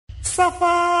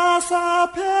Safa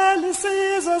sapheli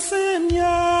sizwe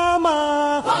simnyama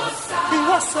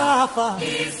Iwasafa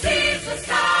Isizwe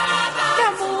saba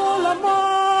Kamula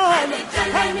mola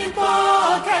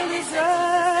Hanimboka lize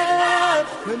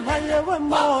Wemaye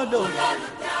wemolo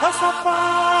Safa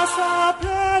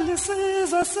sapheli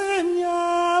sizwe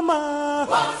simnyama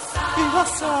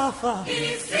Iwasafa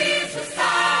Isizwe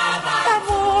saba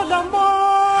Kamula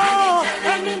mola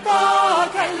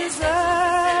Hanimboka lize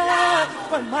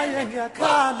Wemaye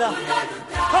ngiyakhala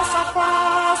Safa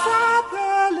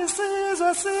pheli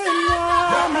sizwe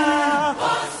simnyama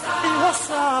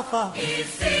Iwasafa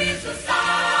Isizwe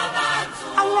saba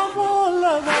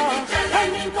Alamula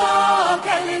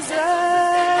Hanimboka lize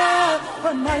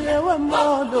Wemaye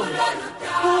wemolo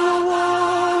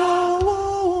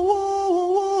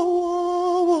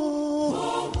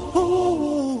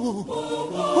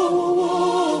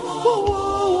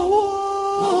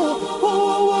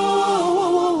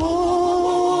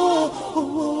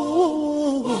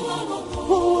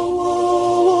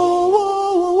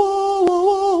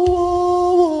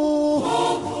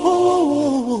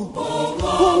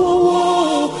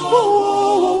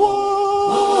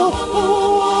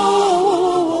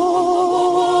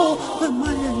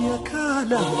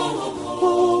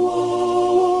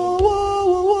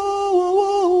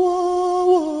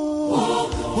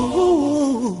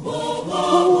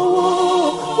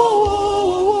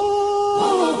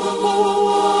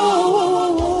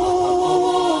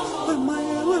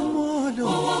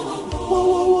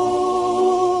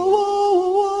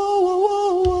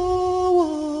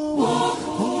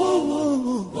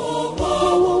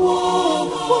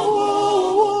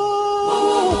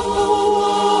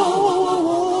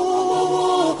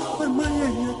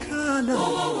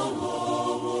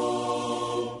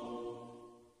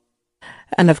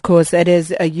And of course, it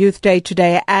is a Youth Day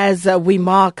today as we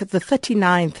mark the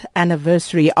 39th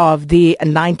anniversary of the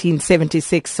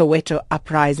 1976 Soweto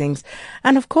uprisings.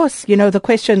 And of course, you know, the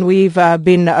question we've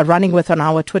been running with on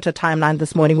our Twitter timeline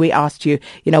this morning, we asked you,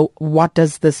 you know, what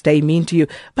does this day mean to you?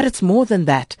 But it's more than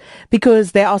that,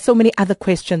 because there are so many other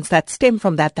questions that stem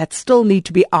from that still need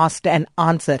to be asked and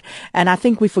answered. And I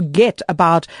think we forget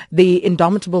about the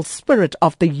indomitable spirit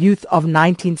of the youth of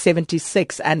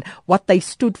 1976 and what they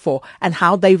stood for and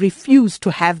how they refused to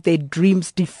have their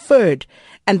dreams deferred.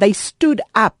 And they stood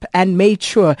up and made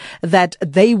sure that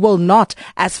they will not,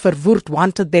 as Verwoerd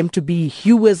wanted them to be,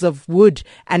 hewers of wood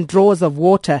and drawers of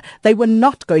water. They were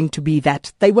not going to be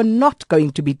that. They were not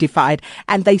going to be defied.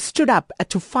 And they stood up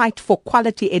to fight for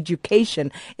quality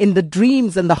education in the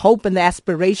dreams and the hope and the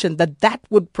aspiration that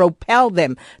would propel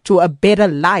them to a better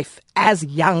life as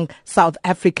young South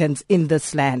Africans in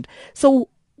this land. So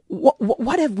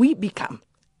what have we become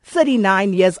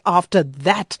 39 years after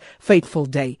that fateful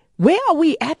day? Where are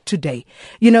we at today?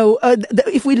 You know,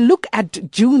 if we look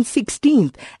at June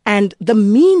 16th and the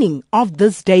meaning of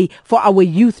this day for our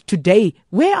youth today,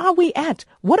 where are we at?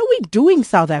 What are we doing,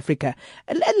 South Africa?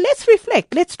 Let's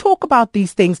reflect. Let's talk about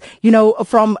these things, you know,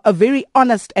 from a very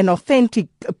honest and authentic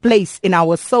place in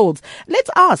our souls. Let's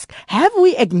ask, have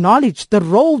we acknowledged the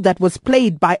role that was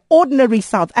played by ordinary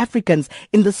South Africans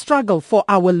in the struggle for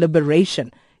our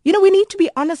liberation? You know, we need to be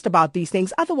honest about these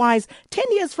things. Otherwise, 10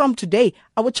 years from today,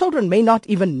 our children may not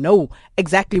even know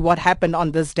exactly what happened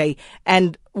on this day.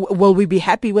 And will we be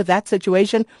happy with that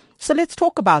situation? So let's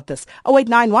talk about this.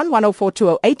 0891 104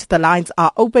 208. The lines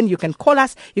are open. You can call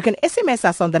us. You can SMS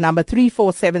us on the number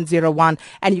 34701.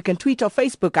 And you can tweet or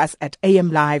Facebook us at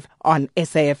AM Live on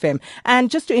SAFM.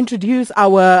 And just to introduce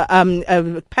our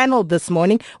panel this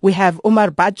morning, we have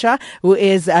Omar Badsha, who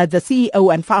is the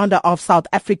CEO and founder of South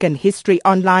African History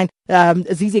Online.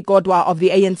 Zizi Kodwa of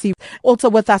the ANC. Also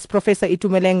with us, Professor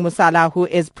Itumeleng Mosala, who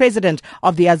is president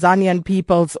of the Azanian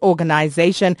People's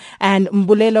Organization, and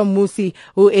Mbulelo Musi,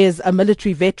 who is a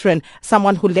military veteran,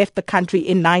 someone who left the country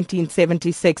in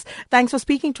 1976. Thanks for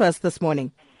speaking to us this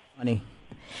morning. Morning.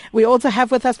 We also have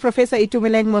with us Professor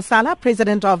Itumeleng Mosala,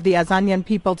 president of the Azanian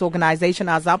People's Organization,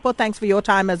 AZAPO. Thanks for your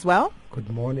time as well. Good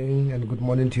morning, and good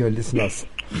morning to your listeners.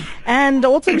 And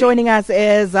also joining us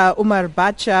is Omar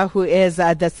Badsha, who is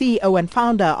the CEO and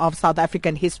founder of South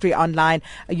African History Online.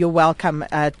 You're welcome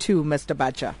too, Mr.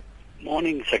 Badsha.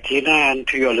 Morning, Sakina, and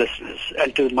to your listeners,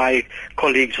 and to my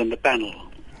colleagues on the panel.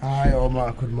 Hi,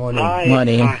 Omar. Good morning. Hi.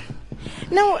 Morning. Hi.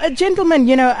 Now, gentlemen,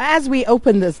 you know, as we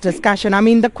open this discussion, I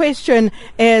mean, the question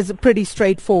is pretty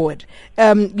straightforward.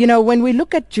 You know, when we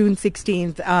look at June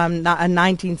 16th,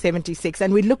 1976,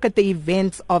 and we look at the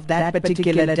events of that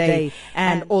particular day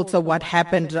and also what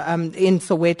happened in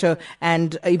Soweto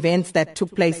and events that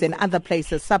took place in other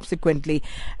places subsequently,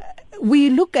 we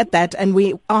look at that and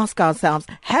we ask ourselves,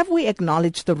 have we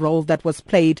acknowledged the role that was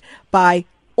played by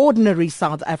ordinary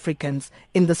South Africans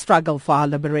in the struggle for our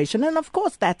liberation? And of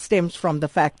course that stems from the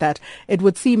fact that it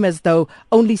would seem as though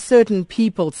only certain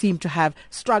people seem to have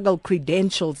struggle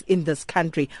credentials in this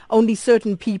country. Only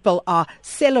certain people are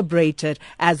celebrated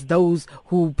as those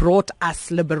who brought us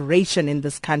liberation in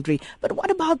this country. But what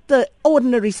about the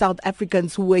ordinary South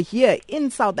Africans who were here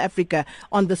in South Africa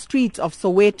on the streets of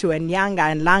Soweto and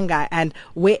Nyanga and Langa and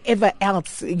wherever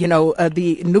else,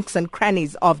 the nooks and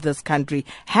crannies of this country?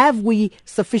 Have we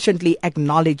sufficiently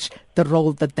acknowledged the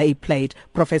role that they played,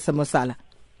 Professor Mosala?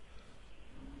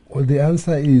 Well, the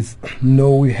answer is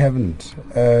no, we haven't.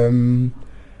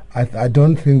 I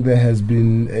don't think there has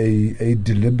been a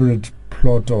deliberate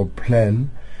plot or plan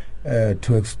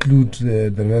to exclude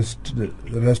the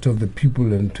rest of the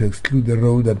people and to exclude the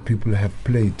role that people have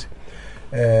played.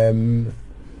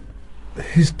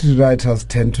 History writers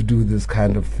tend to do this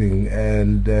kind of thing,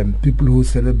 and people who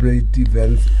celebrate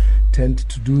events tend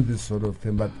to do this sort of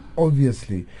thing. But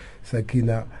obviously,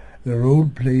 Sakina, the role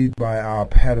played by our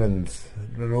parents,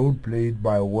 the role played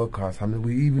by workers, I mean,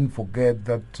 we even forget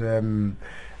that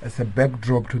as a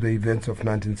backdrop to the events of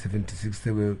 1976,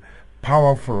 there were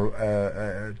powerful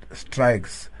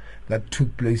strikes that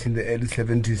took place in the early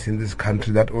 70s in this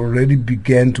country that already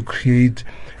began to create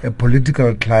a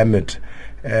political climate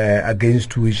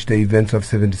against which the events of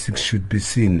 76 should be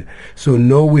seen. So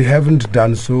no, we haven't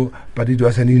done so, but it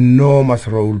was an enormous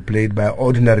role played by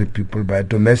ordinary people, by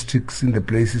domestics in the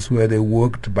places where they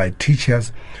worked, by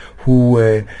teachers who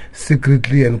were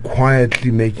secretly and quietly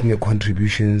making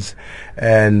contributions,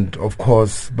 and of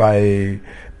course by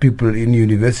people in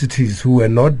universities who were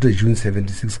not the June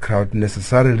 76 crowd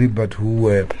necessarily, but who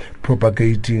were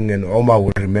propagating, and Omar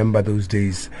will remember those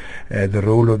days, the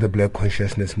role of the Black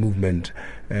Consciousness movement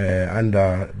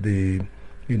under the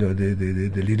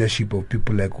leadership of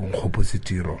people like Nkgopo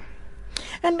Sitiro.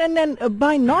 And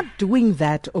by not doing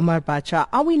that, Omar Badsha,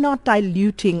 are we not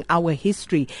diluting our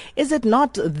history? Is it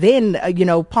not then,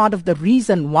 part of the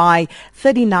reason why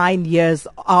 39 years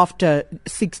after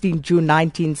 16 June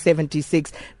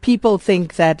 1976, people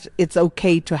think that it's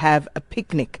okay to have a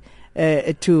picnic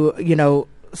to,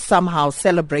 somehow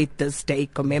celebrate this day,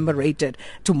 commemorate it,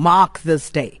 to mark this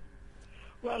day?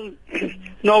 Well,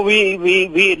 no,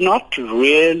 we're not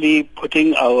really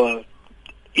putting our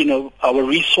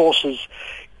resources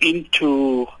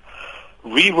into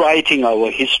rewriting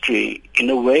our history in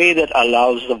a way that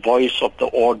allows the voice of the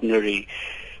ordinary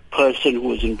person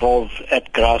who is involved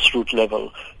at grassroots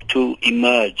level to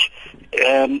emerge.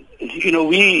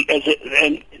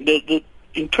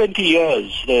 In 20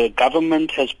 years, the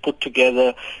government has put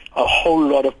together a whole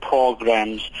lot of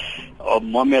programs of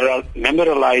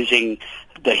memorializing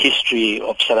the history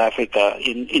of South Africa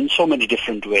in so many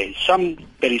different ways. Some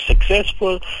very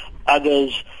successful,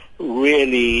 others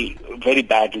really very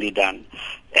badly done.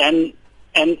 But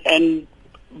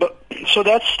so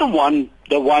that's the one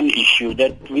issue,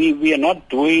 that we are not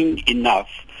doing enough.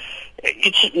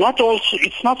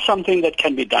 It's not something that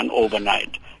can be done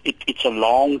overnight. It's a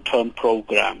long-term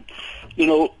program.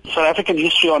 South African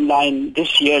History Online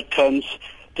this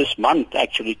month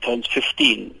actually turns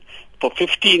 15. For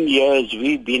 15 years,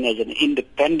 we've been, as an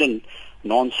independent,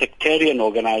 non-sectarian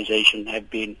organization, have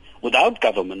been, without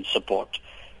government support,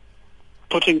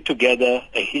 putting together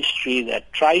a history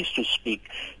that tries to speak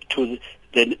to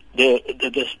the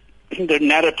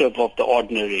narrative of the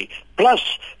ordinary,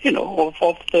 plus,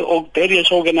 of the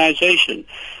various organizations.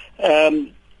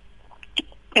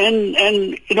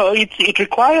 It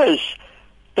requires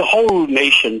the whole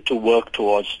nation to work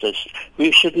towards this.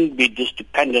 We shouldn't be just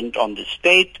dependent on the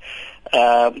state,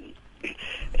 we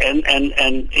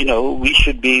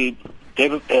should be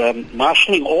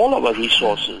marshalling all our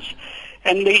resources.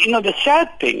 And the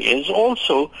sad thing is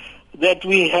also that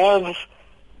we have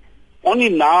only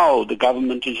now the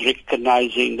government is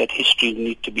recognizing that history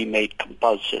needs to be made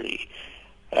compulsory,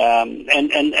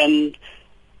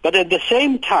 but at the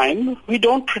same time, we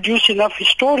don't produce enough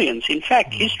historians. In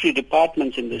fact, history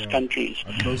departments in this country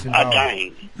are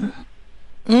dying.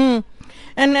 And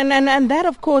that,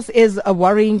 of course, is a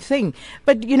worrying thing.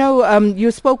 But,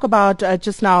 you spoke about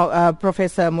just now,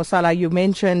 Professor Mosala, you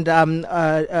mentioned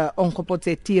Nkgopo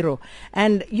Sitiro.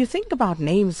 And you think about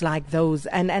names like those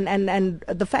and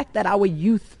the fact that our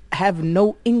youth have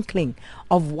no inkling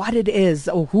of what it is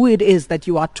or who it is that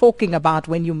you are talking about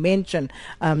when you mention,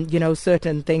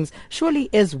 certain things, surely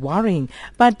is worrying.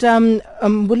 But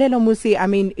Mbulelo Musi, I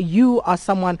mean, you are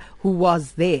someone who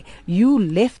was there. You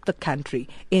left the country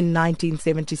in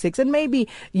 1976, and maybe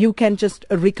you can just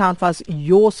recount for us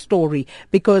your story,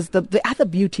 because the other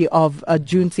beauty of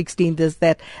June 16th is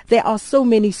that there are so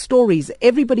many stories.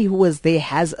 Everybody who was there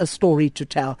has a story to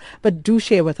tell, but do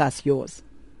share with us yours.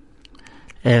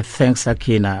 Thanks,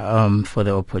 Akina, for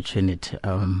the opportunity.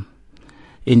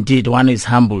 Indeed, one is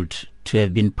humbled to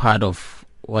have been part of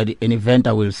what an event,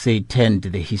 I will say, turned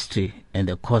the history and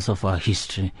the course of our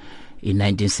history in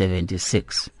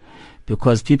 1976.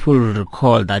 Because people will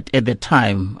recall that at the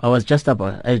time, I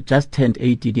just turned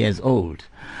 18 years old,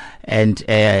 and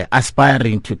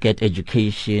aspiring to get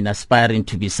education, aspiring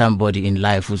to be somebody in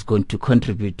life who's going to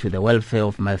contribute to the welfare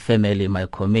of my family, my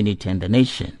community, and the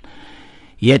nation.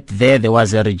 Yet there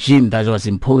was a regime that was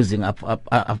imposing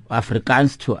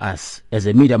Afrikaans to us as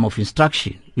a medium of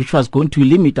instruction, which was going to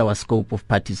limit our scope of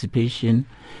participation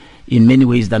in many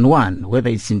ways than one, whether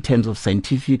it's in terms of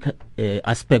scientific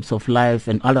aspects of life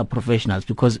and other professionals,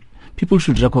 because people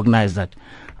should recognize that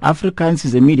Afrikaans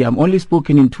is a medium only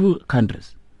spoken in two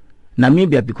countries,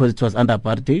 Namibia because it was under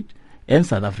apartheid, and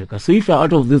South Africa. So if you're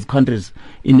out of these countries,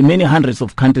 in many hundreds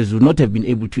of countries, you would not have been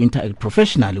able to interact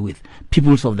professionally with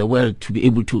peoples of the world, to be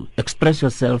able to express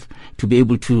yourself, to be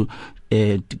able to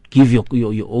give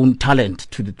your own talent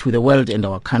to the world and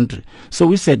our country. So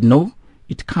we said, no,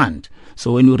 it can't.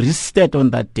 So when we resisted on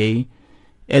that day,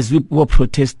 as we were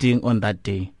protesting on that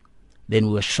day, then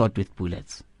we were shot with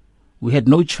bullets. We had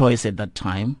no choice at that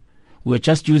time. We were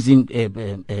just using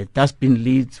dustbin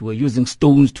lids. We were using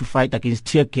stones to fight against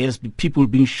tear gas, people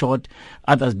being shot,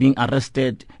 others being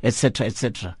arrested, etc.,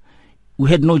 etc. We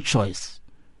had no choice.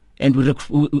 And we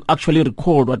actually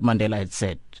recalled what Mandela had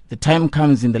said. The time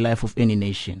comes in the life of any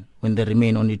nation when there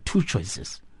remain only two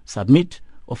choices, submit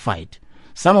or fight.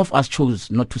 Some of us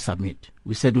chose not to submit.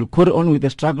 We said we'll carry on with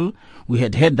the struggle. We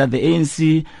had heard that the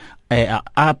ANC,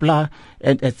 APLA,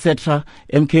 etc.,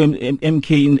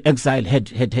 MK in exile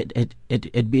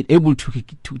had been able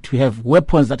to have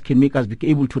weapons that can make us be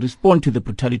able to respond to the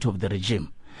brutality of the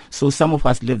regime. So some of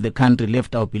us left the country,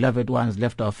 left our beloved ones,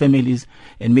 left our families,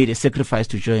 and made a sacrifice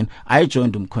to join. I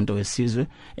joined Umkhonto weSizwe,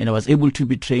 and I was able to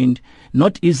be trained,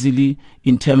 not easily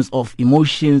in terms of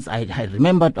emotions. I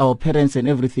remembered our parents and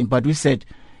everything, but we said,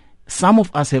 some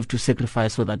of us have to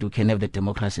sacrifice so that we can have the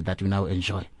democracy that we now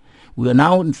enjoy. We are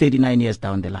now 39 years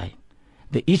down the line.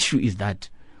 The issue is that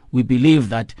we believe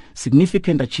that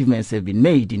significant achievements have been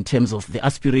made in terms of the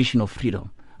aspiration of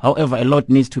freedom. However, a lot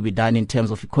needs to be done in terms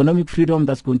of economic freedom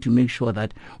that's going to make sure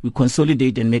that we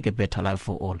consolidate and make a better life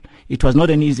for all. It was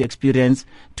not an easy experience.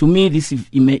 To me,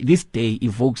 this day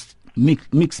evokes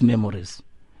mixed memories.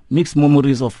 Mixed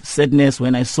memories of sadness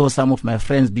when I saw some of my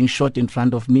friends being shot in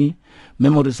front of me,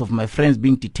 memories of my friends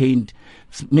being detained,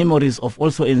 memories of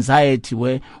also anxiety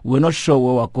where we're not sure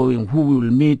where we're going, who we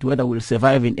will meet, whether we'll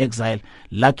survive in exile.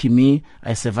 Lucky me,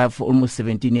 I survived for almost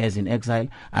 17 years in exile.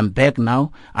 I'm back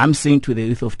now. I'm saying to the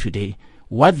youth of today,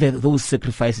 what those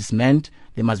sacrifices meant,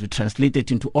 they must be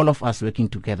translated into all of us working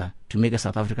together to make a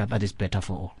South Africa that is better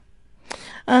for all.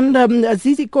 And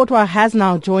Zizi Kodwa has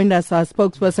now joined us, our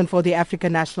spokesperson for the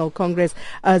African National Congress.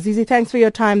 Zizi, thanks for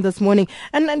your time this morning.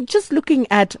 And just looking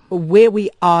at where we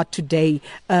are today,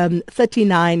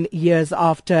 39 years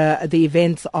after the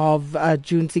events of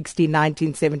June 16,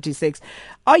 1976,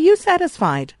 are you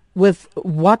satisfied with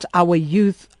what our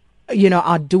youth,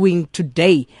 are doing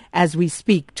today as we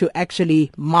speak to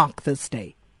actually mark this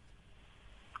day?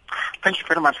 Thank you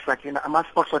very much, Sakina. I must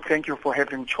also thank you for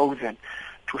having chosen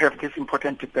to have this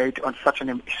important debate on such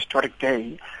an historic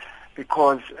day,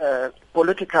 because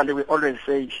politically we always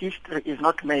say history is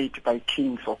not made by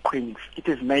kings or queens, it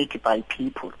is made by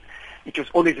people. It is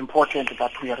always important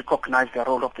that we recognize the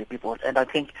role of the people, and I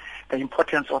think the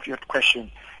importance of your question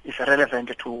is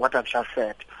relevant to what I've just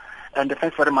said. And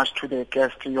thanks very much to the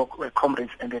guests, to your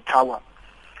comrades and the tower.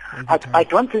 I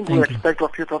don't think we expect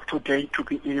of youth of today to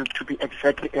be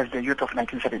exactly as the youth of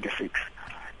 1976.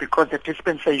 Because the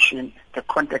dispensation, the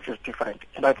context is different.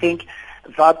 And I think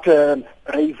that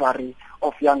bravery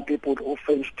of young people who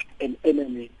faced an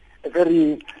enemy, a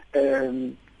very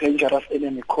dangerous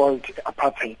enemy called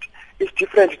apartheid, is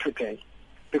different today.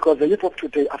 Because the youth of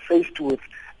today are faced with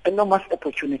enormous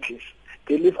opportunities.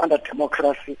 They live under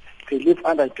democracy, they live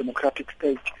under a democratic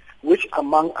state, which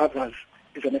among others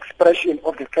is an expression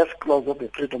of the first clause of the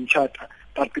Freedom Charter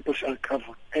that people shall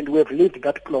govern. And we have lived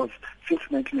that clause since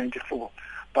 1994.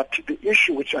 But the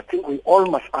issue which I think we all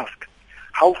must ask,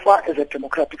 how far as a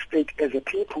democratic state, as a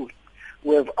people,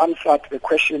 we have answered the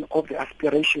question of the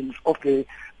aspirations of the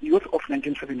youth of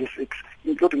 1976,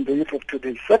 including the youth of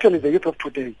today. Certainly the youth of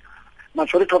today,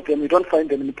 majority of them, you don't find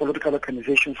them in political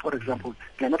organizations, for example.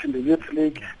 They are not in the youth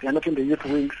league, they are not in the youth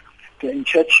wings, they are in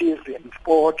churches, they are in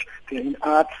sport, they are in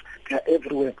arts, they are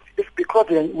everywhere. It's because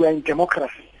we are in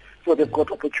democracy, so they've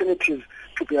got opportunities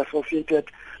to be associated.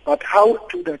 But how,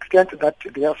 to the extent that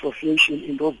the association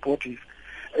in those bodies,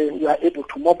 we are able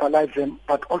to mobilize them,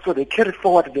 but also they carry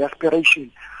forward the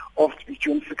aspiration of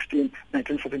June 16,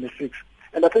 1976.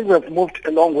 And I think we have moved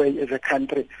a long way as a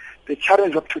country. The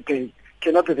challenge of today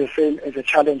cannot be the same as the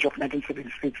challenge of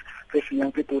 1976 facing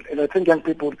young people. And I think young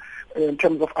people, in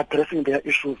terms of addressing their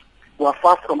issues, we are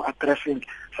far from addressing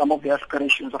some of the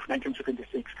aspirations of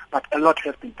 1976, but a lot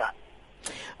has been done.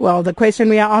 Well, the question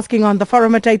we are asking on the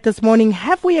Forum at 8 this morning,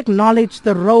 have we acknowledged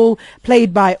the role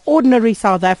played by ordinary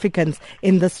South Africans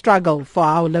in the struggle for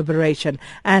our liberation?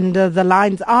 And the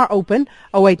lines are open,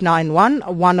 0891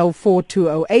 104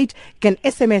 208. You can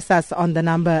SMS us on the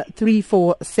number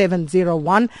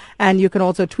 34701, and you can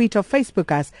also tweet or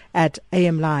Facebook us at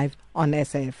AM Live on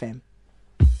SAFM.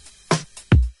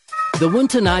 The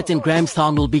winter night in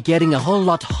Grahamstown will be getting a whole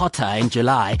lot hotter in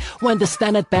July when the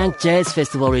Standard Bank Jazz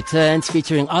Festival returns,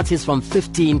 featuring artists from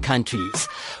 15 countries.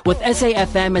 With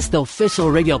SAFM as the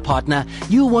official radio partner,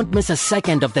 you won't miss a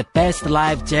second of the best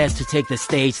live jazz to take the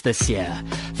stage this year.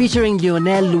 Featuring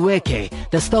Lionel Lueke,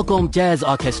 the Stockholm Jazz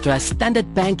Orchestra,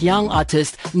 Standard Bank young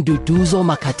artist Nduduzo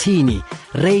Makatini,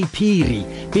 Ray Piri,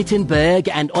 Bittenberg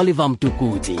and Oliver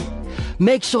Mtukudzi.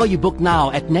 Make sure you book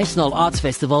now at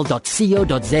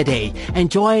nationalartsfestival.co.za and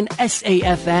join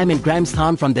SAFM in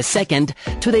Grahamstown from the 2nd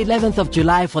to the 11th of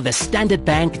July for the Standard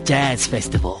Bank Jazz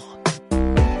Festival.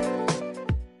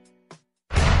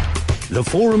 The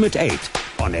Forum at 8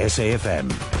 on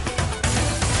SAFM.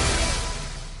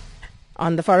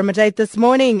 On the Forum at 8 this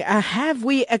morning, have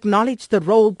we acknowledged the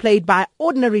role played by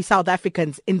ordinary South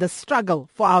Africans in the struggle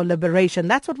for our liberation?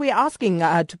 That's what we're asking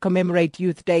to commemorate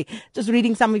Youth Day. Just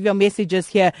reading some of your messages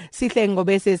here. Sihle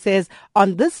Ngobese says,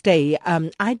 on this day,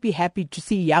 I'd be happy to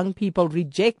see young people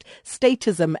reject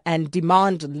statism and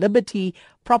demand liberty,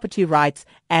 property rights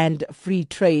and free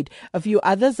trade. A few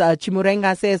others,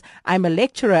 Chimurenga says, I'm a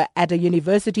lecturer at a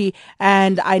university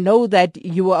and I know that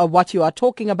what you are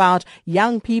talking about.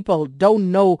 Young people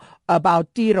don't know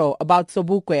about Tiro, about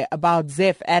Sobukwe, about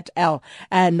Zef et al.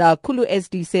 And Kulu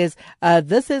SD says,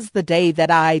 this is the day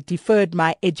that I deferred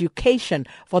my education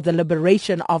for the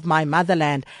liberation of my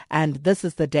motherland, and this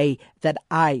is the day that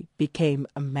I became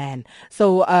a man.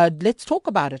 So let's talk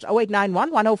about it.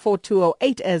 0891 104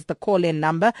 208 is the call-in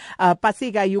number.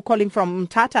 Pasiga, you calling from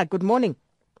Mthatha. Good morning.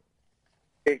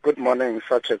 Hey, good morning.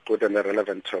 Such a good and a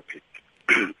relevant topic.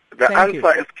 The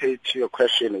answer, SK, to your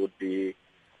question would be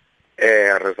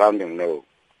a resounding no,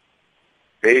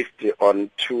 based on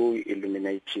two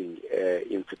illuminating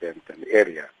incidents in the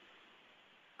area.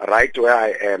 Right where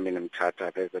I am in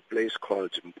Mthatha, there's a place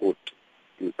called Mput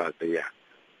in Badsha.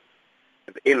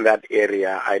 In that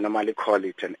area, I normally call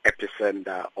it an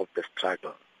epicenter of the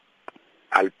struggle,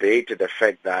 albeit the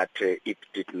fact that it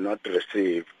did not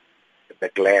receive the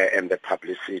glare and the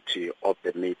publicity of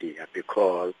the media,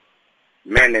 because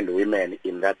men and women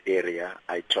in that area,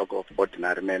 I talk of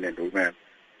ordinary men and women,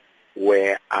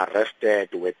 were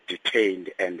arrested, were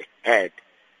detained, and had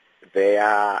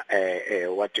their,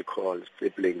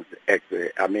 siblings,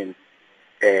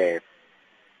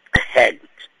 hanged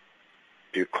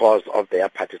because of their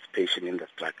participation in the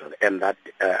struggle. And that,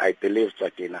 I believe,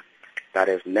 Sakina, that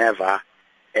has never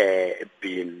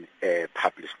been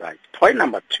publicized. Point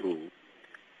number two,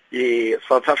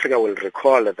 South Africa will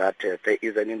recall that there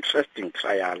is an interesting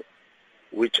trial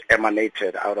which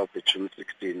emanated out of the June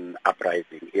 16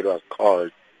 uprising. It was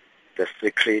called the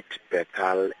Secret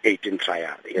Bethel 18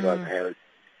 trial. It was held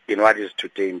in what is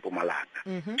today in Mpumalanga.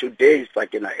 Mm-hmm. Today,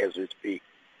 Sakina, as we speak,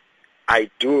 I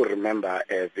do remember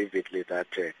vividly that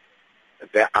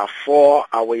there are 4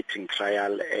 awaiting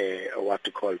trial,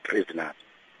 prisoners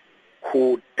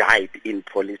who died in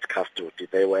police custody.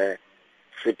 They were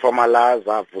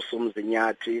Sipomalaza, Vusum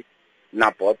Zinyati,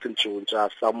 Naboth Nchuncha,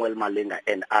 Samuel Malinga,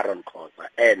 and Aaron Khoza.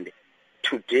 And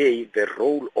today, the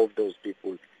role of those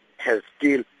people has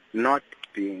still not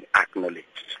been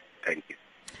acknowledged. Thank you.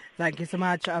 Thank you so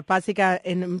much, Pasika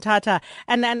in Mthatha.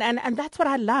 And that's what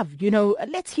I love. You know,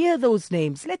 let's hear those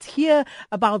names. Let's hear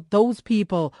about those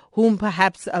people whom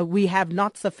perhaps we have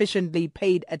not sufficiently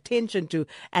paid attention to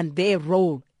and their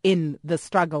role in the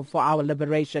struggle for our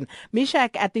liberation.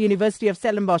 Mishak at the University of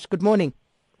Stellenbosch, good morning.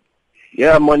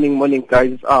 Yeah, morning,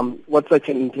 guys. What such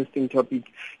an interesting topic.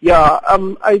 Yeah,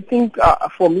 I think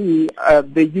for me,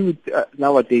 the youth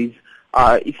nowadays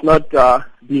it's not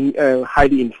being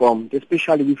highly informed.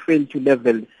 Especially, we fail to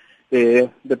level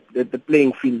the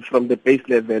playing field from the base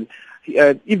level.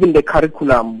 Even the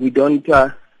curriculum, we don't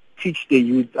teach the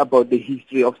youth about the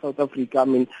history of South Africa. I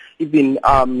mean, even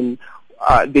the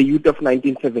youth of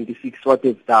 1976, what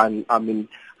they've done. I mean,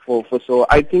 so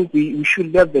I think we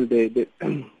should level the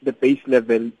base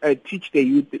level, teach the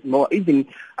youth more, even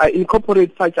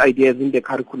incorporate such ideas in the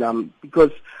curriculum,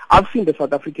 because I've seen the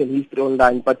South African history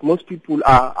online, but most people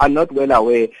are not well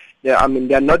aware. They are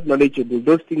not knowledgeable.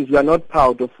 Those things we are not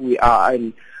proud of. We are,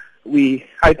 and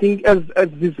I think, as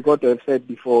Zizi Kodwa have said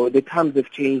before, the times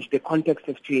have changed, the context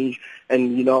has changed,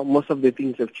 and most of the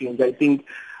things have changed. I think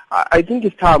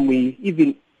it's time we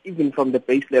even from the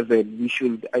base level we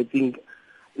should, I think,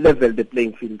 level the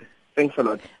playing field. Thanks a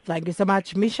lot. Thank you so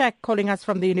much. Mishak calling us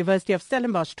from the University of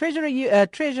Stellenbosch. Treasurer,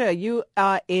 you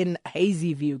are in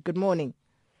Hazyview. Good morning.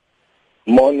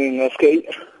 Morning,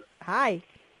 SK. Hi.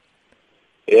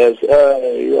 Yes,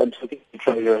 you are talking to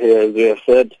Treasurer here, as you have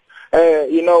said.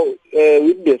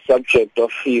 With the subject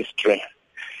of history,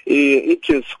 it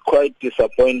is quite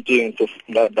disappointing to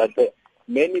find that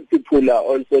many people are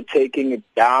also taking it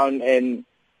down, and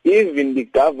even the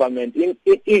government,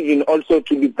 even also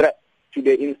to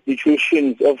the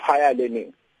institutions of higher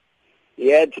learning.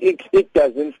 Yet it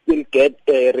doesn't still get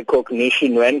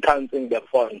recognition when counting the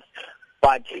funds.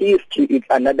 But history is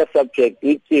another subject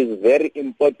which is very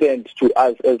important to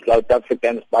us as South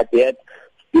Africans, but yet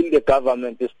still the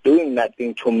government is doing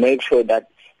nothing to make sure that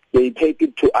they take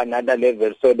it to another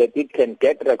level so that it can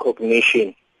get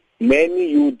recognition. Many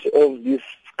youth of this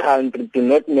country do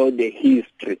not know the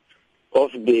history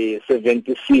of the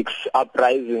 76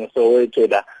 uprising, so it's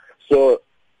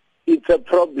a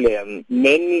problem.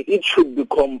 It should be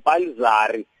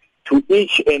compulsory to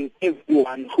each and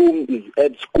everyone whom is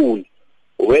at school.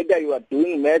 Whether you are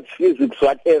doing maths, physics,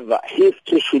 whatever,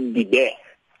 history should be there.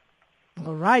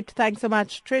 All right. Thanks so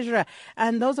much, Treasurer.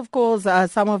 And those, of course,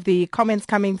 some of the comments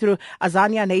coming through.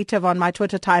 Azanian native on my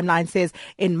Twitter timeline says,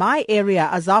 in my area,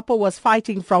 AZAPO was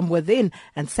fighting from within,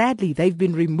 and sadly, they've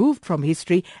been removed from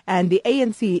history, and the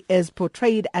ANC is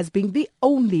portrayed as being the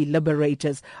only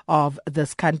liberators of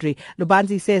this country.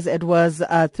 Lubanzi says it was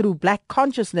through black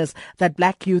consciousness that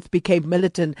black youth became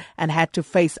militant and had to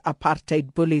face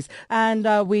apartheid bullies. And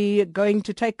we're going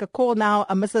to take a call now.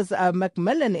 Mrs.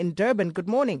 Macmillan in Durban. Good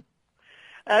morning.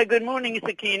 Good morning,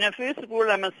 Sakina. First of all,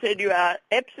 I must say I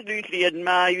absolutely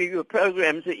admire your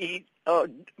programs. Are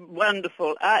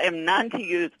wonderful. I am 90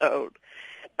 years old.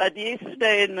 But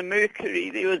yesterday in the Mercury,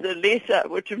 there was a letter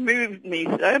which moved me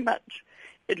so much.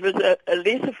 It was a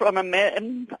letter from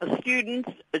a student,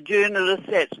 a journalist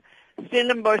at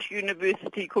Stellenbosch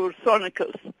University called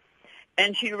Sonicus.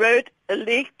 And she wrote a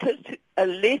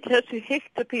letter to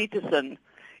Hector Peterson.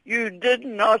 You did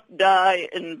not die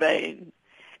in vain.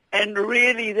 And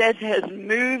really, that has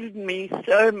moved me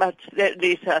so much, that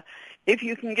letter. If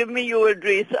you can give me your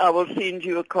address, I will send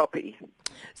you a copy.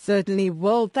 Certainly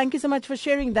will. Thank you so much for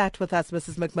sharing that with us,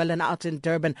 Mrs. Macmillan, out in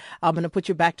Durban. I'm going to put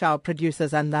you back to our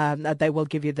producers, and they will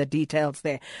give you the details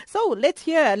there. So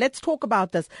let's talk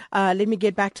about this. Let me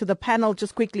get back to the panel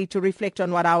just quickly to reflect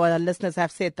on what our listeners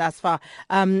have said thus far.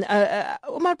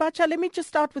 Omar Badsha, let me just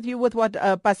start with you with what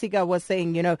Pasika was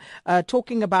saying,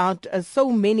 talking about so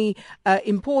many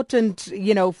important,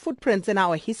 footprints in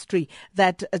our history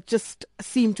that just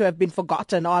seem to have been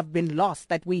forgotten or have been lost,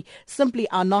 that we simply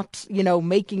are not,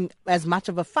 making as much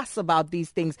of a fuss about these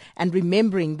things and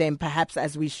remembering them perhaps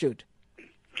as we should?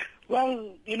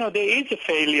 Well, there is a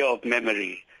failure of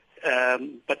memory,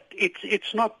 but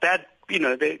it's not that,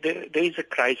 there is a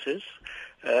crisis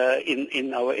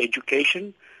in our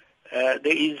education. There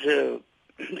is a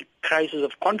crisis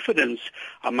of confidence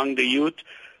among the youth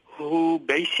who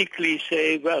basically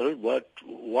say, well, what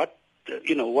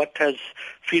has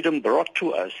freedom brought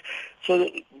to us? So,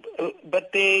 but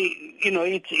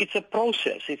it's a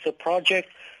process. It's a project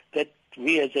that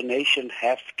we as a nation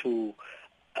have to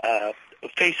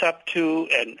face up to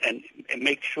and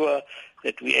make sure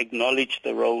that we acknowledge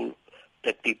the role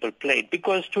that people played.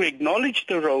 Because to acknowledge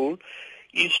the role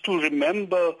is to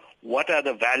remember what are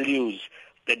the values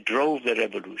that drove the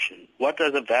revolution. What are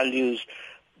the values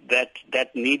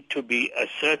that need to be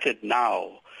asserted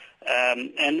now?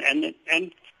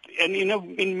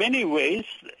 In many ways,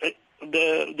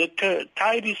 the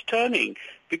tide is turning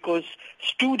because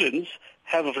students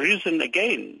have risen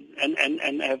again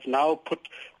and have now put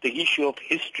the issue of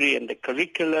history and the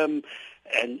curriculum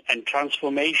and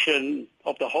transformation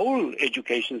of the whole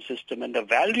education system and the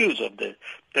values of the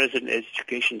present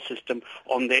education system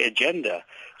on the agenda.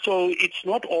 So it's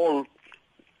not all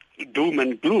doom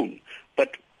and gloom,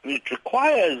 but it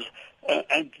requires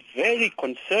a very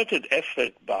concerted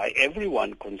effort by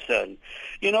everyone concerned.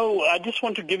 I just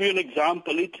want to give you an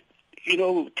example.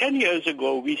 10 years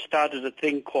ago, we started a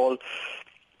thing called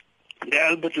the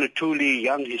Albert Lutuli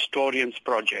Young Historians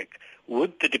Project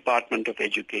with the Department of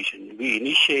Education. We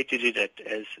initiated it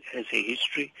as a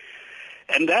history.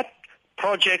 And that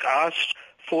project asked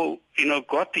for,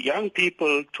 got the young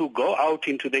people to go out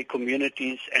into their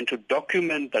communities and to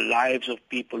document the lives of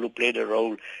people who played a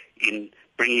role in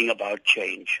bringing about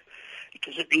change. It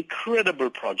was an incredible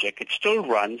project. It still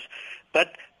runs,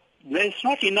 but there's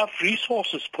not enough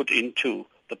resources put into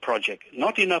the project.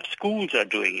 Not enough schools are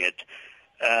doing it.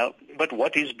 But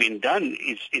what is being done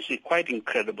is quite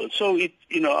incredible. So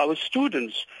our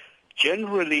students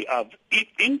generally are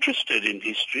interested in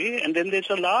history, and then there's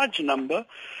a large number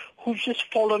who've just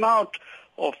fallen out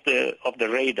of the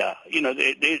radar.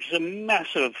 There's a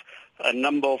massive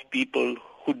number of people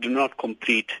who do not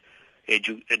complete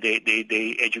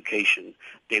the education.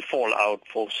 They fall out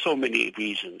for so many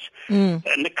reasons. And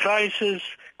the crisis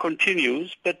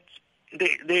continues, but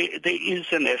there is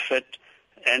an effort,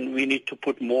 and we need to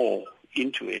put more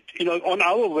into it. On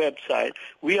our website,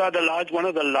 we are one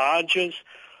of the largest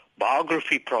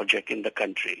biography project in the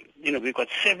country. We've got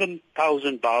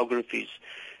 7,000 biographies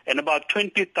and about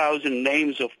 20,000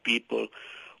 names of people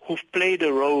who've played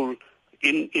a role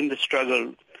in the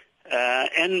struggle.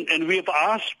 And we have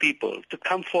asked people to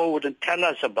come forward and tell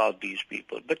us about these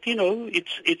people. But,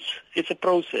 it's a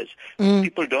process.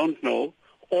 People don't know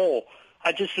or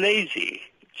are just lazy.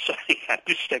 Sorry, I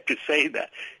just have to say that.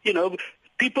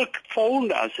 People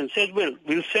phoned us and said, well,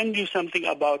 we'll send you something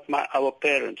about our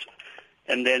parents,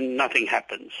 and then nothing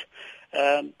happens.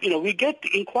 We get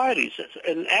inquiries.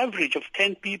 An average of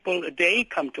 10 people a day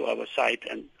come to our site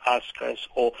and ask us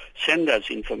or send us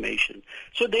information.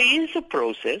 So there is a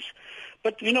process,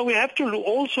 but, we have to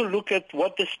also look at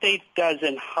what the state does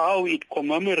and how it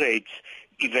commemorates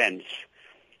events.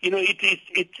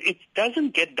 It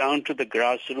doesn't get down to the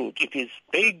grassroots. It is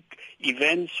big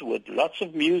events with lots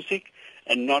of music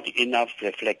and not enough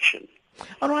reflection.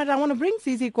 All right, I want to bring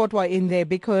Zizi Kodwa in there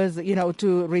because,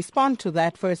 to respond to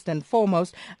that first and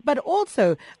foremost, but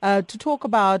also to talk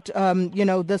about,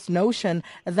 this notion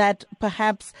that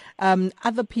perhaps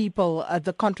other people,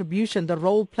 the contribution, the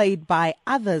role played by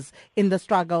others in the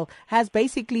struggle has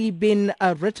basically been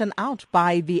written out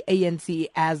by the ANC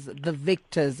as the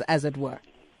victors, as it were.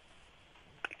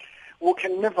 We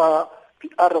can never be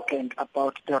arrogant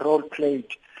about the role played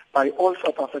by all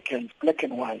South Africans, black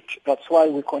and white. That's why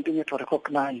we continue to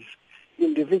recognize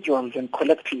individuals and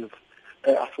collective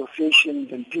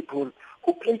associations and people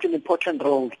who played an important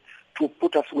role to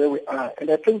put us where we are. And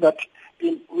I think that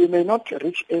we may not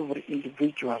reach every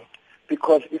individual,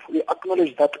 because if we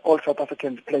acknowledge that all South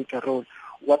Africans played a role,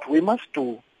 what we must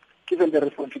do, given the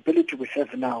responsibility we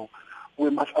have now, we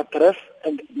must address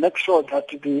and make sure that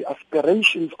the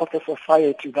aspirations of a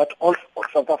society that all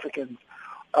South Africans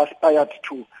aspired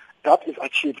to, that is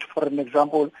achieved. For an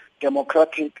example,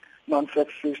 democratic,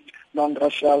 non-sexist,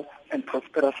 non-racial, and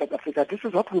prosperous South Africa. This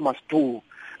is what we must do.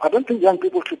 I don't think young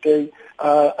people today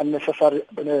are necessarily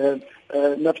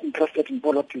not interested in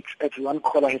politics, as one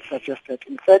caller had suggested.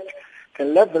 In fact, the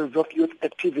levels of youth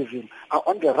activism are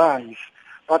on the rise.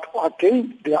 But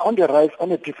again, they are on the rise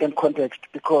on a different context,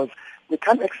 because we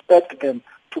can't expect them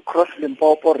to cross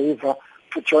Limpopo River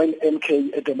to join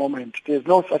MK at the moment. There's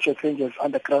no such a thing as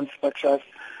underground structures.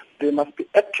 They must be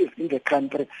active in the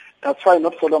country. That's why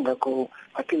not so long ago,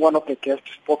 I think one of the guests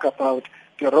spoke about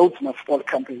the Roads Must Fall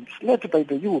campaigns led by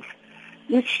the youth.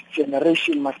 Each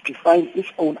generation must define its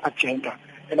own agenda.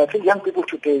 And I think young people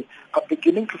today are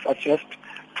beginning to suggest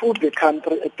to the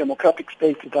country, a democratic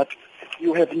state, that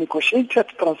you have negotiated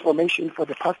transformation for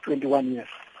the past 21 years.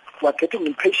 We are getting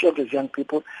impatient as young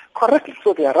people. Correctly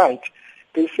so, they are right.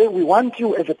 They say, we want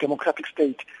you as a democratic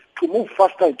state to move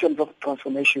faster in terms of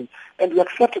transformation, and we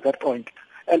accept that point.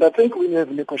 And I think we have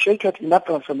negotiated enough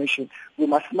transformation. We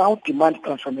must now demand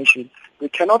transformation. We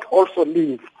cannot also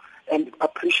live and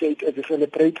appreciate as we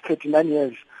celebrate 39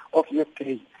 years of Youth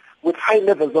Day with high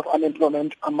levels of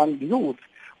unemployment among the youth.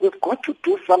 We've got to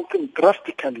do something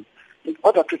drastically in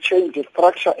order to change the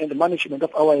structure and the management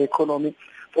of our economy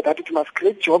so that it must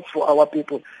create jobs for our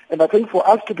people. And I think for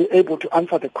us to be able to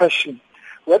answer the question,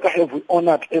 whether have we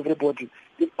honored everybody,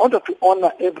 in order to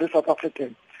honor every South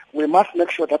African, we must make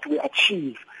sure that we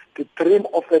achieve the dream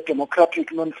of a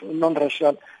democratic,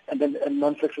 non-racial, and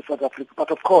non-sexist South Africa. But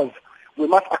of course, we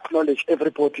must acknowledge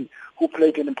everybody who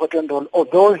played an important role,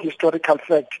 although historical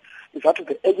fact is that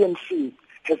the ANC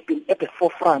has been at the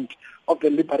forefront of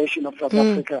the liberation of South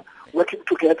Africa, working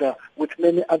together with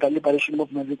many other liberation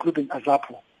movements, including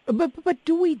AZAPO. But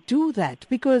do we do that?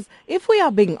 Because if we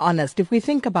are being honest, if we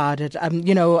think about it,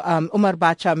 Umar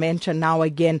Badsha mentioned now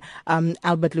again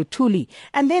Albert Luthuli,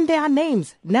 and then there are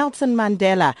names, Nelson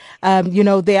Mandela,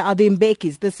 there are the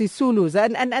Mbekis, the Sisulus,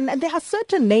 and there are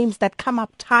certain names that come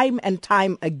up time and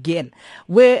time again,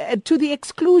 where to the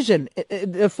exclusion,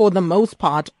 for the most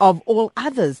part, of all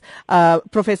others.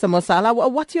 Professor Mosala,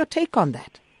 what's your take on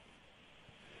that?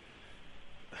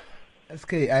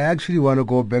 SK, I actually want to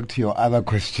go back to your other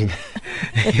question.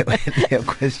 your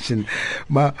question.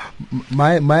 My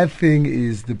thing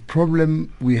is the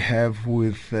problem we have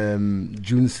with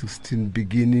June 16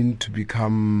 beginning to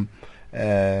become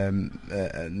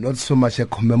not so much a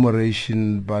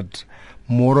commemoration, but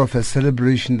more of a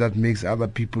celebration that makes other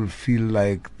people feel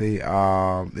like they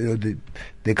are,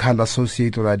 they can't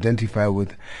associate or identify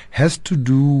with, has to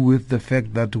do with the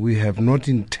fact that we have not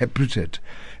interpreted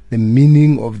the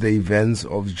meaning of the events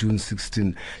of June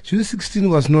 16. June 16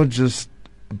 was not just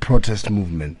a protest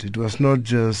movement. It was not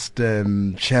just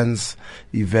chance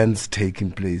events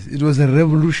taking place. It was a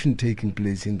revolution taking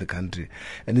place in the country.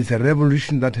 And it's a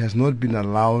revolution that has not been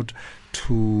allowed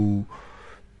to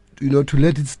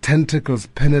let its tentacles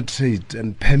penetrate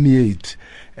and permeate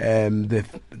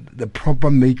the proper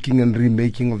making and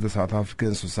remaking of the South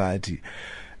African society.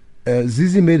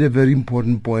 Zizi made a very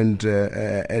important point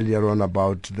earlier on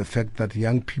about the fact that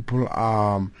young people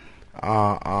have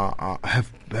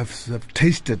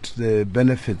tasted the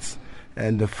benefits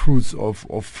and the fruits of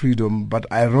freedom,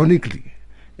 but ironically,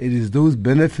 it is those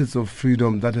benefits of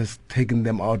freedom that has taken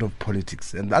them out of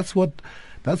politics, and that's what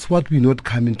we're not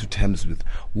coming to terms with.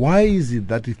 Why is it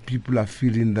that if people are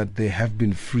feeling that they have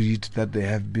been freed, that they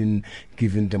have been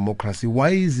given democracy,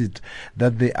 why is it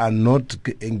that they are not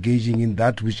engaging in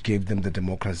that which gave them the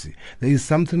democracy? There is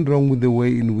something wrong with the way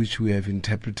in which we have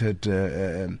interpreted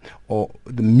or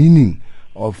the meaning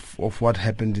of what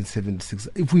happened in 76.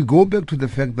 If we go back to the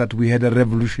fact that we had a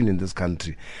revolution in this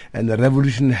country, and the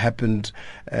revolution happened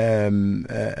in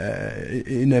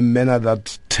a manner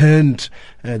that turned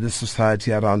the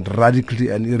society around radically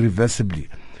and irreversibly,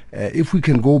 if we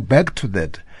can go back to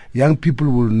that, young people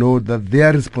will know that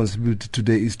their responsibility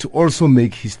today is to also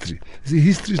make history. See,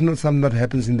 history is not something that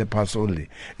happens in the past only.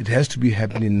 It has to be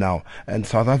happening now, and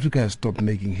South Africa has stopped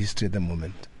making history at the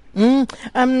moment.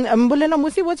 Mbulelo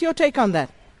Musi, what's your take on that?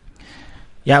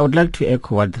 Yeah, I would like to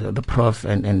echo what the Prof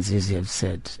and Zizi have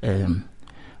said.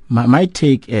 My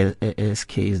take,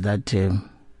 SK, is that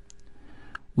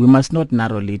we must not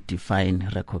narrowly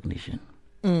define recognition.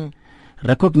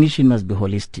 Recognition must be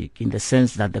holistic in the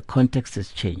sense that the context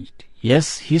has changed.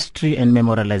 Yes, history and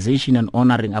memorialization and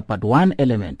honoring are but one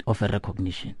element of a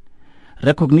recognition.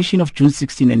 Recognition of June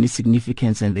 16 and its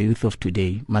significance and the youth of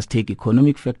today must take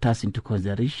economic factors into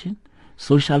consideration,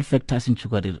 social factors into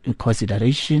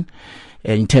consideration,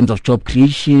 in terms of job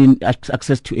creation,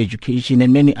 access to education,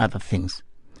 and many other things.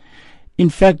 In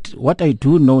fact, what I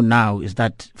do know now is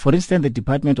that, for instance, the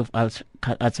Department of Arts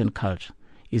and Culture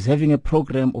is having a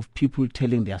program of people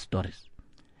telling their stories.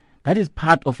 That is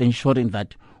part of ensuring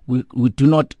that we do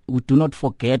not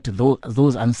forget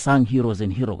those unsung heroes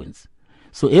and heroines.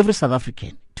 So every South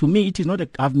African, to me, it is not a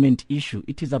government issue.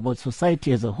 It is about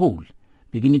society as a whole,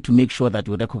 beginning to make sure that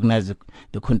we recognize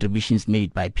the contributions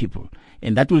made by people.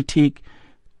 And that will take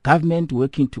government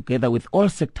working together with all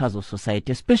sectors of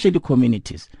society, especially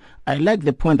communities. I like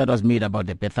the point that was made about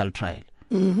the Bethel trial,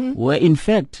 where in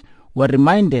fact we're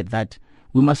reminded that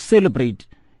we must celebrate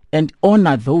and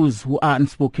honor those who are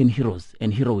unspoken heroes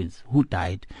and heroines who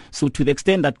died. So to the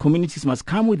extent that communities must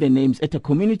come with their names at a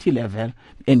community level,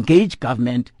 engage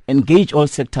government, engage all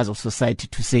sectors of society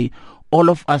to say, all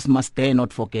of us must dare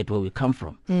not forget where we come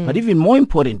from. But even more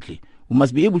importantly, we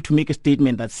must be able to make a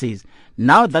statement that says,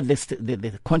 now that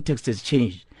the context has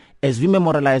changed, as we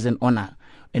memorialize and honor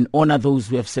those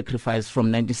who have sacrificed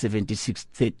from 1976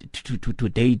 to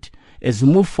date, as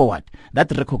we move forward,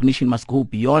 that recognition must go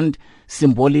beyond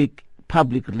symbolic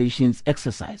public relations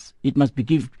exercise. It must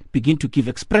begin to give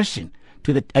expression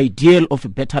to the ideal of a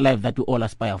better life that we all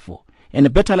aspire for. And a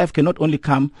better life cannot only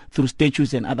come through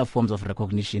statues and other forms of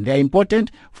recognition. They are important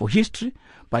for history,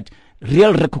 but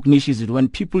real recognition is when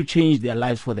people change their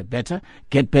lives for the better,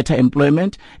 get better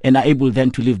employment, and are able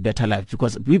then to live better lives,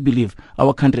 because we believe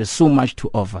our country has so much to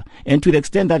offer. And to the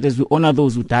extent that as we honor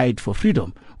those who died for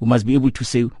freedom, we must be able to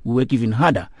say we work even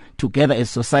harder together as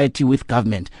society with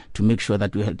government to make sure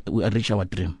that we reach our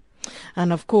dream.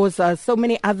 And of course, so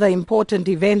many other important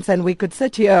events, and we could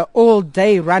sit here all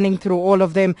day running through all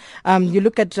of them. You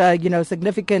look at,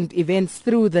 significant events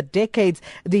through the decades,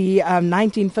 the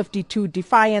 1952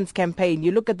 Defiance Campaign.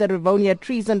 You look at the Rivonia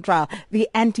treason trial, the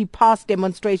anti-pass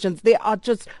demonstrations. There are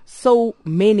just so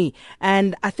many.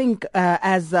 And I think,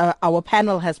 as our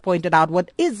panel has pointed out,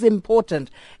 what is important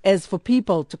is for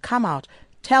people to come out,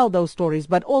 tell those stories,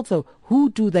 but also who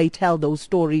do they tell those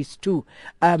stories to?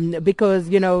 Because,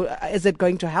 is it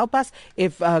going to help us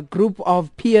if a group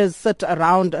of peers sit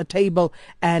around a table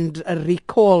and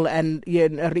recall and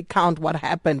recount what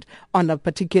happened on a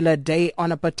particular day,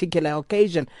 on a particular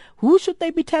occasion? Who should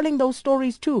they be telling those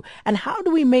stories to? And how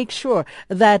do we make sure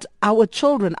that our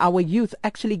children, our youth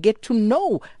actually get to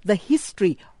know the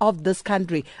history of this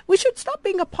country? We should stop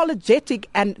being apologetic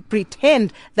and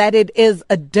pretend that it is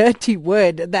a dirty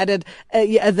word,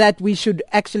 that we should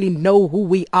actually know who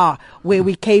we are, where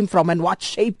we came from, and what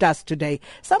shaped us today.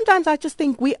 Sometimes I just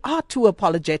think we are too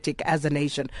apologetic as a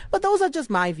nation. But those are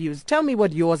just my views. Tell me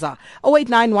what yours are.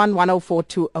 0891 104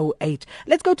 208.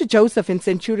 Let's go to Joseph in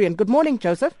Centurion. Good morning,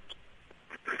 Joseph.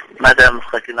 Madam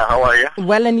Sakina, how are you?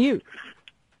 Well, and you?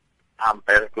 I'm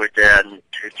very good, and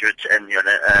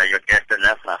your guest and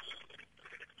Nessa.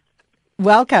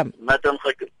 Welcome. Madam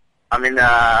Sakina,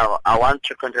 I want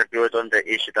to contribute on the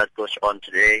issue that goes on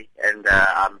today, and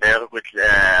I'm very good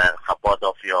support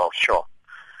of your show.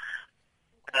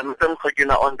 Madam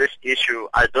Sakina, on this issue,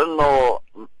 I don't know,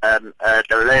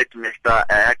 the late Mr.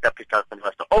 Hector Peterson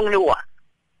was the only one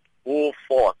who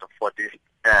fought for this,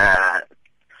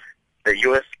 the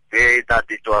US way that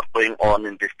it was going on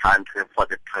in this country for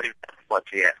the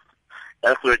 40 years.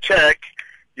 If you check,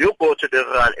 you go to the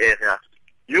rural area,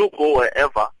 you go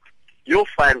wherever, you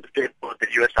find people the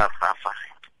US are suffering.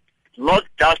 Not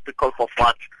just because of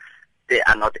what they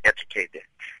are not educated.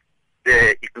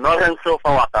 The ignorance of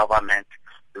our government,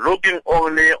 looking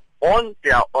only on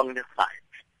their own side.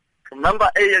 Remember,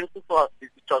 ANC was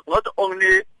not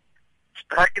only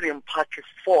struggling parties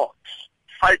fought,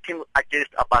 fighting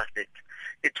against apartheid.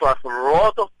 It was a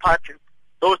lot of parties,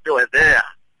 those that were there.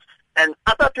 And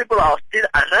other people are still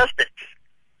arrested.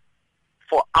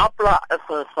 For APLA, as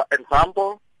an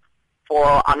example,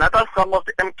 for another some of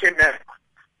the MK members.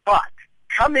 But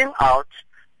coming out,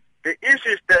 the issue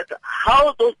is that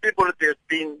how those people they've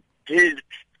been dealt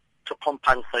to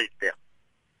compensate them.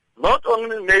 Not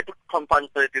only maybe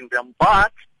compensating them,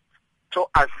 but to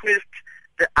assist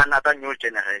another new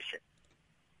generation.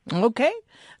 Okay,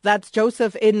 that's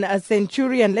Joseph in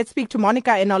Centurion. Let's speak to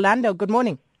Monica in Orlando. Good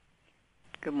morning.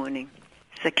 Good morning.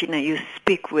 Sakina, you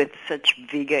speak with such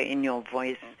vigor in your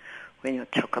voice when you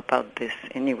talk about this.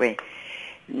 Anyway,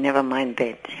 never mind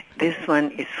that. This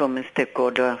one is for Mr.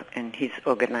 Kodwa and his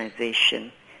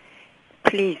organization.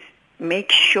 Please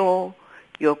make sure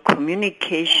your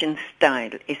communication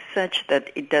style is such that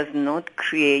it does not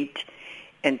create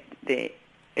the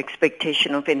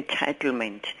expectation of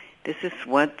entitlement. This is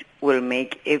what will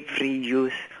make every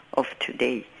youth of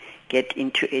today get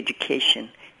into education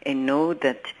and know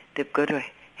that they've got to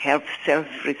have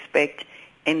self-respect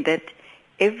and that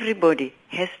everybody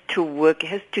has to work,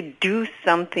 has to do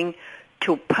something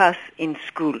to pass in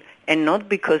school, and not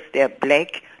because they're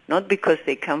black, not because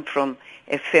they come from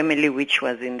a family which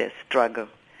was in the struggle.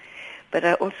 But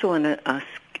I also want to ask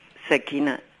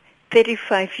Sakina,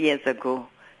 35 years ago,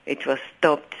 it was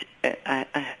stopped.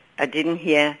 I didn't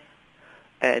hear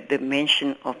the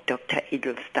mention of Dr.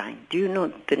 Edelstein. Do you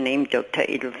know the name Dr.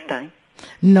 Edelstein?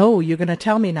 No, you're going to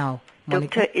tell me now,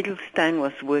 Monica. Dr. Edelstein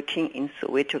was working in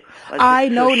Soweto. I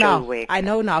know now. Worker. I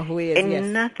know now who he is, and yes.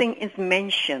 Nothing is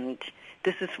mentioned.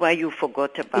 This is why you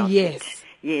forgot about it.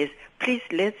 Yes. Please,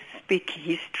 let's speak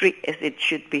history as it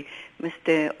should be.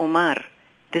 Mr. Omar,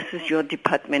 this is your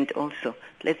department also.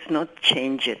 Let's not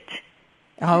change it.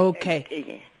 Okay.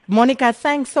 Yeah. Monica,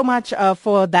 thanks so much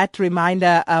for that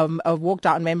reminder of Walk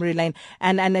Down Memory Lane.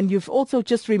 And you've also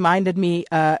just reminded me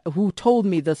who told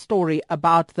me the story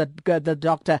about the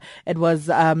doctor. It was,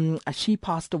 she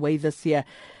passed away this year.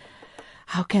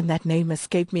 How can that name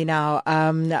escape me now?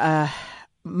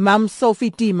 Mam Sophie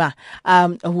Tima,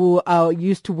 who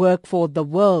used to work for The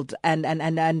World,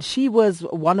 and she was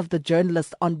one of the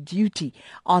journalists on duty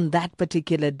on that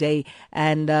particular day,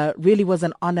 and really was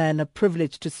an honor and a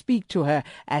privilege to speak to her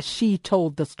as she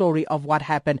told the story of what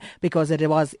happened, because it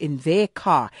was in their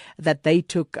car that they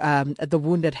took the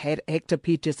wounded Hector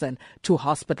Peterson to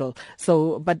hospital.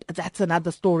 So, but that's another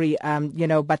story,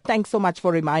 but thanks so much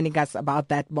for reminding us about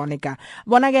that, Monica.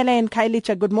 Bonagele and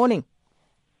Kailicha, good morning.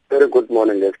 Very good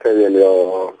morning, Estelle, and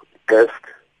your guest.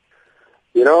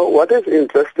 You know, what is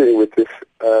interesting with this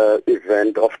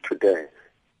event of today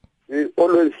we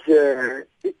always hear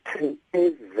it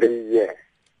every year.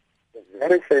 The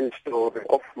very same story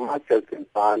of much has been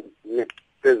done.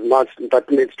 There's much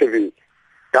that needs to be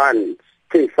done.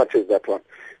 Things such as that one.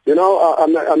 You know,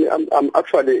 I'm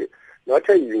actually not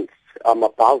a youth. I'm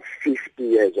about 50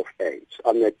 years of age.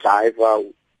 I'm a driver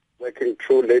working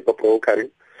through labor brokering.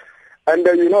 And,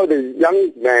 you know, the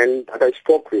young man that I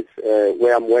spoke with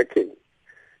where I'm working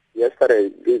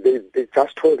yesterday, they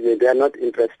just told me they are not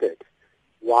interested.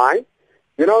 Why?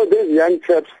 You know, these young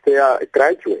chaps, they are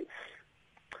graduates,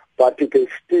 but they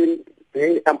still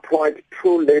being employed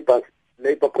through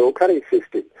labor brokering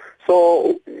system.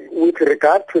 So with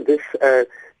regard to this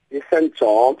decent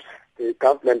jobs the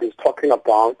government is talking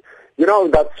about, you know,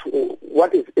 that's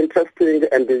what is interesting,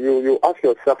 and you ask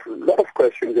yourself a lot of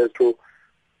questions as to,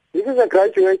 this is a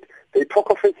graduate, they talk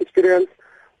of his experience,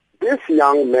 this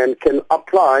young man can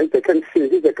apply, they can see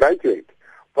he's a graduate,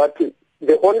 but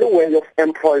the only way of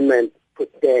employment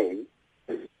today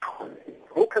is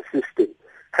broker system.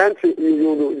 Hence,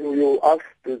 you ask,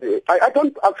 I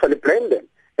don't actually blame them.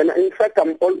 And in fact,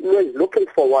 I'm always looking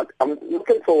forward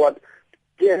to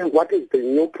hearing what is the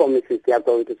new promises they are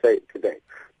going to say today.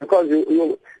 Because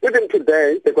even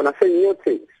today, they're going to say new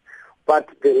things. But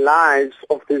the lives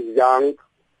of these young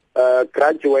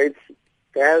graduates,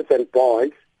 girls and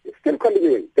boys, is still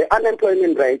continuing. The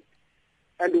unemployment rate,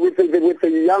 and with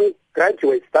the young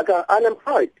graduates that are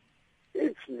unemployed,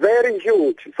 it's very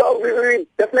huge. So we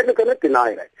definitely cannot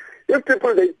deny that. If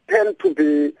people, they tend to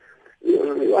be,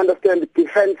 you understand,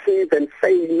 defensive and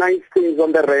say nice things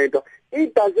on the radio,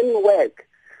 it doesn't work.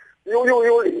 You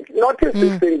notice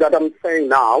this thing that I'm saying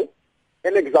now.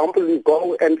 An example, you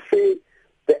go and see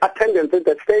the attendance at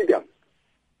the stadium.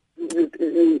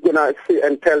 You're going to see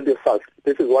and tell yourself,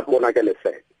 this is what Bonagele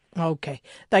said. Okay.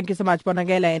 Thank you so much,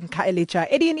 Bonagele and Kaelicha.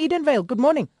 Eddie in Edenvale, good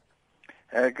morning.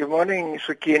 Good morning,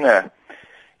 Sakina.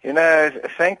 You know,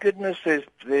 thank goodness there's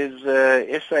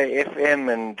SAFM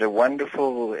and the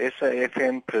wonderful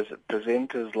SAFM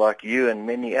presenters like you and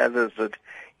many others that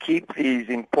keep these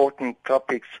important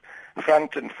topics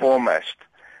front and foremost.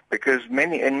 Because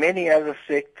in many other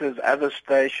sectors, other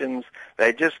stations,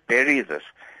 they just bury this.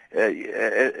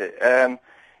 It's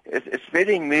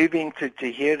very moving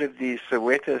to hear of these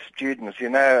Soweto students. You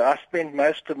know, I spent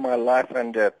most of my life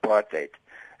under apartheid.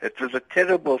 It was a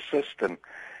terrible system.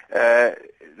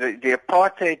 The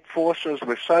apartheid forces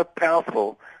were so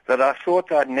powerful that I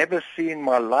thought I'd never see in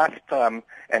my lifetime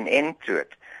an end to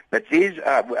it. But these,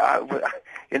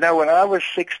 you know, when I was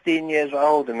 16 years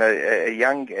old and a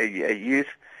youth,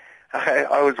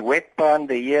 I was wet behind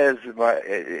the ears.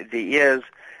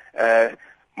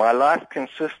 My life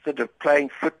consisted of playing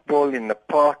football in the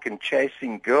park and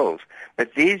chasing girls.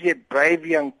 But these brave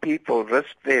young people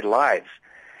risked their lives.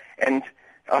 And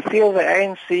I feel the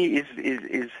ANC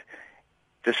is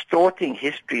distorting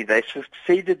history. They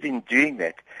succeeded in doing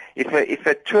that. If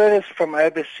a tourist from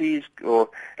overseas or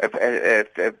a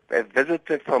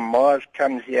visitor from Mars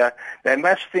comes here, they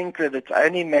must think that it's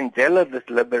only Mandela that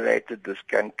liberated this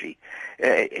country.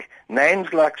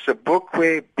 Names like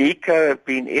Sobukwe, Biko have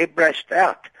been airbrushed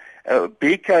out.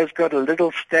 Biko's got a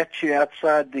little statue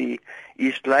outside the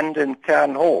East London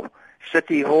Town Hall,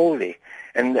 City Hall there.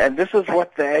 And this is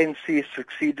what the ANC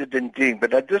succeeded in doing.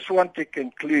 But I just want to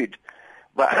conclude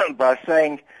by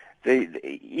saying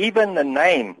even the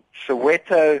name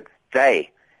Soweto Day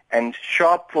and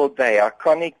Sharpeville Day,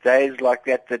 iconic days like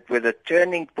that were the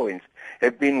turning points,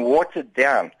 have been watered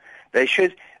down. They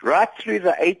should, right through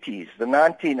the 80s, the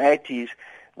 1980s,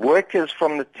 workers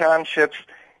from the townships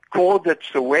called it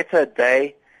Soweto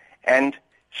Day and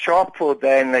Sharpeville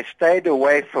Day, and they stayed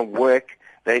away from work.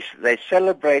 They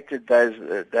celebrated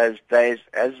those days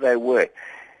as they were.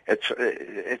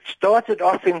 It started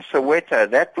off in Soweto.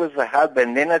 That was the hub,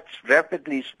 and then it's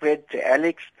rapidly spread to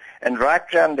Alex and right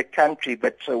around the country.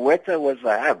 But Soweto was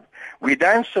the hub. We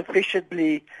don't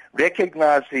sufficiently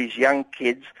recognize these young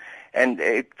kids. And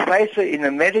places in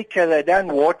America, they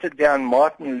don't water down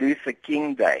Martin Luther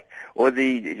King Day or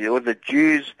the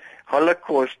Jews'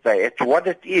 Holocaust Day. It's what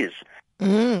it is.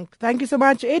 Thank you so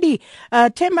much, Eddie.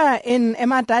 Tema in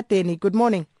Ematateni, good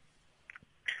morning.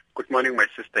 Good morning, my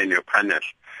sister in your panel.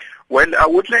 Well, I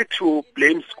would like to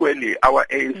blame squarely our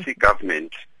ANC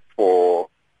government for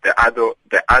the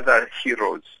other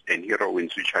heroes and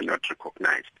heroines which are not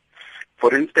recognized.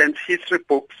 For instance, history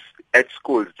books at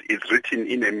schools is written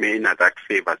in a manner that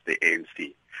favors the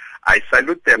ANC. I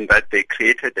salute them that they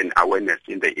created an awareness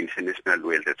in the international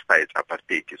world as far as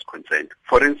apartheid is concerned.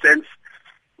 For instance,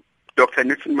 Dr.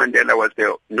 Nelson Mandela was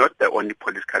not the only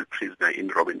political prisoner in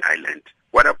Robben Island.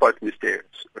 What about Mr.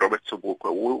 Robert Sobukwe,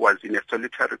 who was in a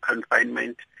solitary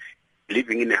confinement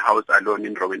living in a house alone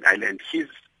in Robben Island. His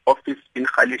office in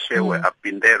Khalishe, where I've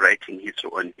been there writing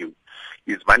history on him,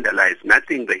 is vandalized.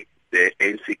 Nothing the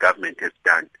ANC government has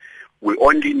done. We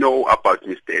only know about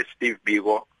Mr. Steve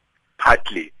Biko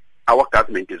partly. Our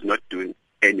government is not doing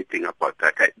anything about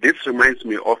that. This reminds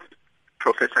me of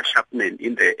Professor Chapman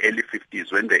in the early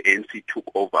 50s when the ANC took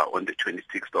over on the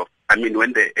 26th of,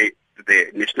 when the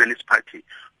Nationalist Party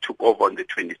took over on the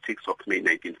 26th of May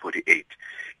 1948.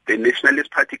 The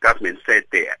Nationalist Party government said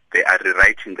they are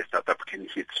rewriting the South African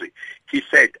history. He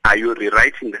said, are you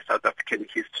rewriting the South African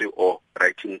history or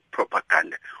writing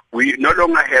propaganda? We no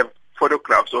longer have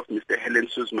photographs of Mr. Helen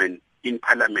Suzman in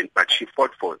Parliament, but she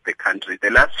fought for the country.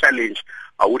 The last challenge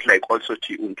I would like also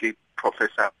to include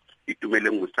Professor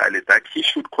Itumeleng Mosala, that he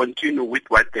should continue with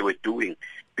what they were doing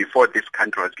before this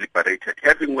country was liberated,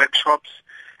 having workshops,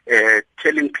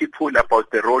 telling people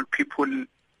about the role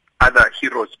other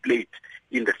heroes played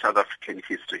in the South African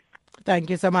history. Thank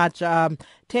you so much.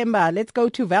 Themba, let's go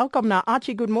to Welcome now.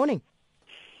 Archie, good morning.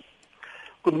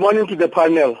 Good morning to the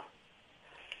panel.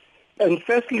 And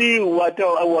firstly, what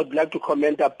I would like to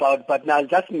comment about, but now I'll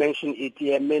just mention it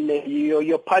here.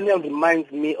 Your panel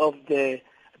reminds me of the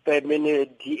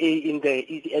DA in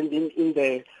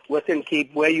the Western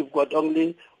Cape, where you've got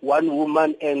only one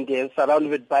woman and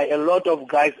surrounded by a lot of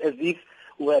guys, as if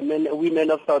women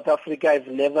of South Africa have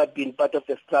never been part of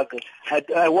the struggle.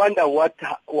 I wonder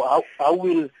how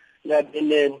will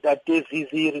that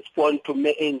Zizi respond to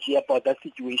May about that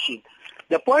situation.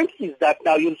 The point is that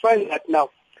now you'll find that now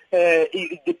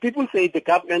the people say the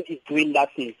government is doing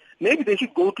nothing. Maybe they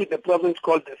should go to the province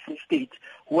called the Free State,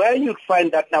 where you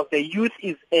find that now the youth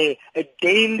is a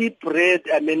daily bread,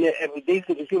 they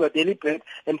receive a daily bread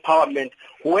empowerment,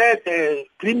 where the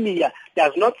premier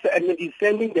does not, is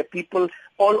sending the people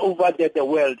all over the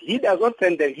world. He does not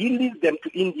send them. He leads them to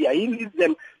India. He leads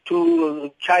them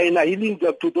to China. He leads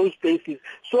them to those places,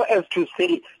 so as to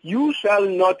say, you shall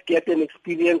not get an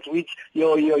experience which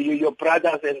your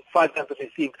brothers and fathers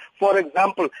received. For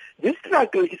example, this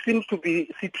struggle seems to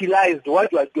be civilized. What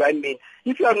do I mean?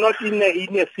 If you are not in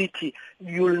a city,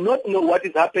 you will not know what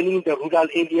is happening in the rural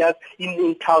areas,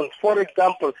 in towns. For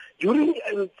example, during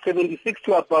 76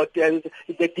 to about the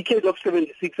decade of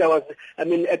 76, I was,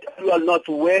 at Rural North,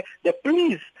 where the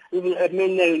police,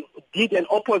 did an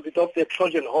opposite of the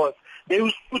Trojan horse. They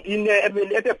stood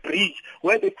at a bridge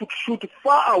where they could shoot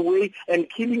far away and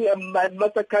killing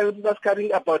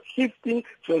massacring about 15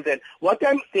 children. What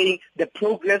I'm saying, the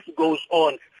progress goes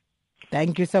on.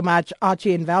 Thank you so much,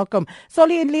 Archie, and welcome.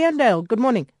 Solly in Leondale, good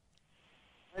morning.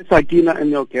 Hi, Sakina and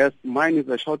your guest. Mine is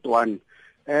a short one.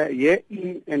 Year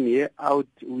in and year out,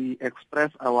 we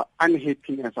express our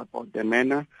unhappiness about the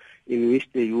manner in which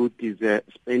the youth is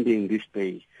spending this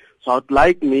day. So I'd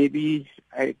like maybe,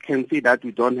 I can see that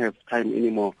we don't have time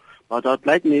anymore, but I'd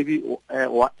like maybe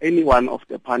any one of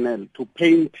the panel to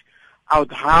paint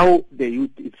out how the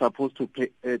youth is supposed to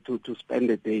spend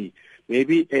the day.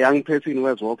 Maybe a young person who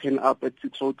has woken up at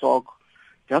 6 o'clock,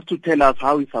 just to tell us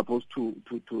how he's supposed to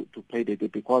play the day,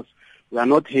 because we are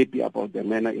not happy about the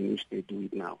manner in which they do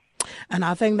it now. And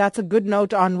I think that's a good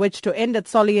note on which to end it,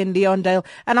 Solly in Leondale.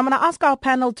 And I'm going to ask our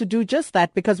panel to do just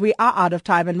that, because we are out of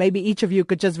time, and maybe each of you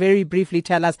could just very briefly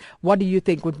tell us what do you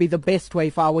think would be the best way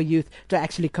for our youth to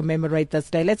actually commemorate this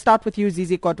day. Let's start with you,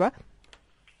 Zizi Kodwa.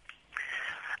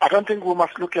 I don't think we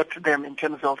must look at them in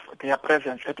terms of their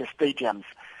presence at the stadiums,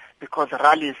 because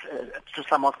rallies, to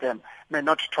some of them, may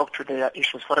not talk to their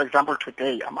issues. For example,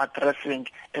 today I'm addressing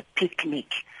a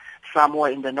picnic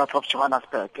somewhere in the north of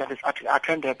Johannesburg that is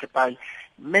attended by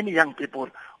many young people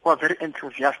who are very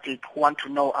enthusiastic, who want to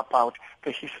know about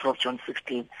the history of John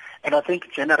 16. And I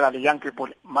think generally young people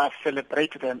must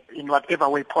celebrate them in whatever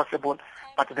way possible,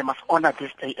 but they must honor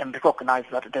this day and recognize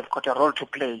that they've got a role to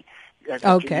play as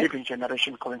a living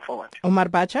generation going forward. Omar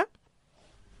Badsha?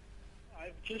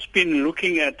 I've just been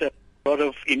looking at a lot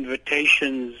of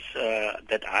invitations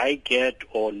that I get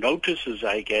or notices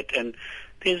I get, and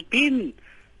there's been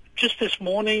just this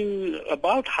morning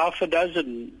about half a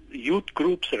dozen youth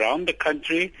groups around the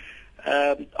country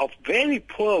of very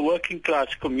poor working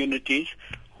class communities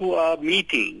who are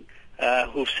meeting,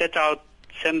 who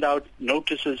send out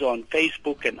notices on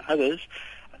Facebook and others,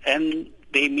 and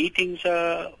their meetings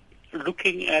are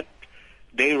looking at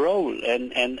their role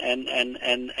and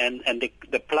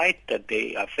the plight that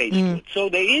they are faced with. So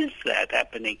there is that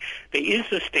happening. There is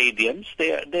the stadiums.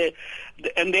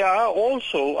 And there are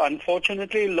also,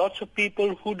 unfortunately, lots of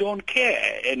people who don't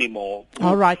care anymore.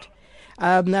 All right.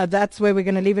 Now that's where we're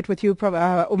going to leave it with you,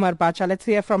 Omar Badsha. Let's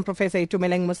hear from Professor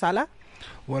Itumeleng Mosala.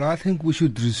 Well, I think we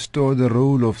should restore the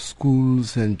role of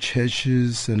schools and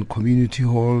churches and community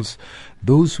halls.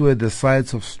 Those were the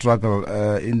sites of struggle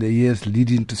in the years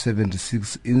leading to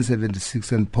 76, in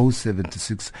 76 and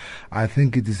post-76. I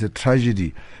think it is a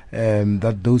tragedy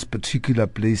that those particular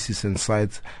places and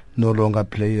sites no longer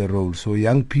play a role. So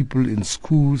young people in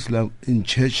schools, in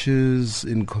churches,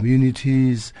 in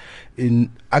communities, in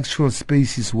actual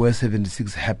spaces where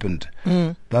 76 happened.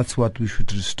 That's what we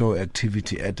should restore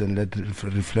activity at and let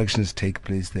reflections take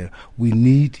place there. We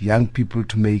need young people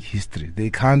to make history. They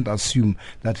can't assume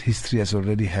that history has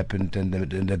already happened and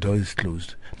the door is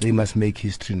closed. They must make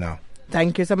history now.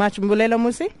 Thank you so much, Mbulelo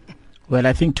Musi. Well,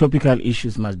 I think topical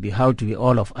issues must be how do we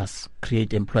all of us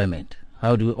create employment?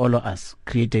 How do all of us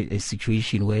create a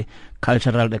situation where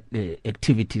cultural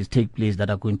activities take place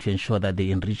that are going to ensure that they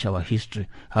enrich our history?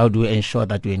 How do we ensure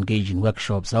that we engage in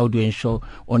workshops? How do we ensure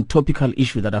on topical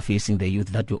issues that are facing the youth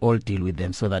that we all deal with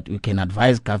them so that we can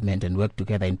advise government and work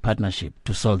together in partnership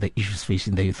to solve the issues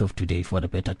facing the youth of today for a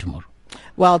better tomorrow?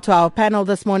 Well, to our panel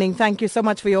this morning, thank you so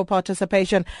much for your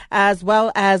participation, as well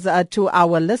as to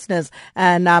our listeners.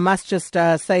 And I must just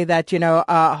say that,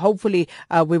 hopefully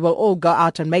we will all go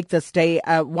out and make this day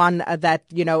one that,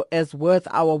 is worth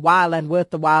our while and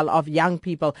worth the while of young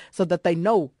people so that they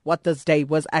know what this day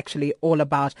was actually all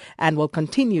about and will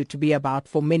continue to be about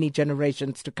for many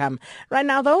generations to come. Right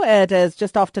now, though, it is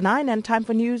just after 9 and time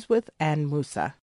for news with Ann Musa.